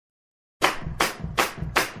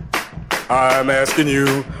I'm asking you,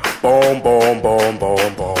 boom, boom, boom,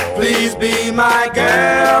 boom, boom. Please be my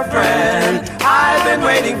girlfriend. I've been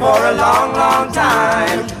waiting for a long, long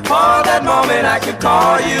time. For that moment I could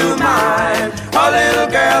call you mine. A little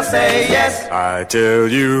girl say yes. I tell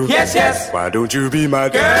you, yes, yes. Why don't you be my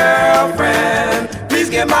girlfriend? Please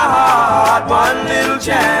give my heart one little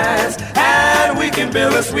chance, and we can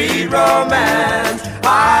build a sweet romance.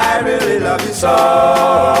 I really love you so.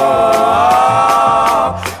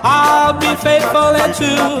 I'll be faithful and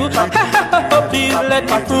true. Please let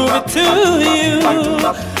me prove it to you.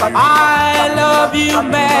 I love you,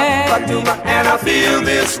 man, and I feel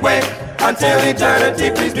this way until eternity.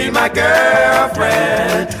 Please be my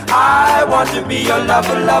girlfriend. I want to be your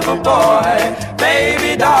lover, lover boy.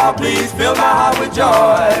 Baby doll, please fill my heart with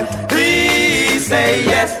joy. Please say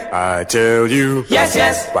yes. I tell you, yes,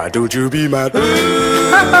 yes. Why don't you be my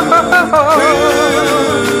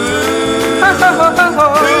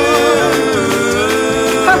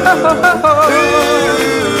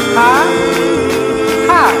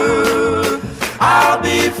I'll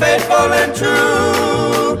be faithful and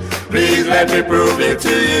true. Please let me prove it to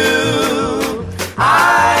you.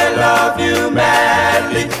 I love you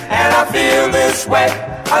madly, and I feel this way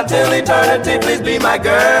until eternity. Please be my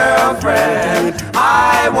girlfriend.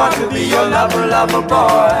 I want to be your lover, lover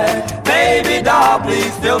boy. Baby doll,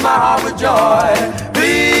 please fill my heart with joy.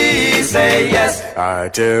 Please say yes. I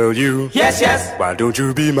tell you, yes, yes. Why don't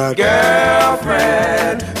you be my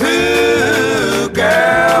girlfriend? Ooh.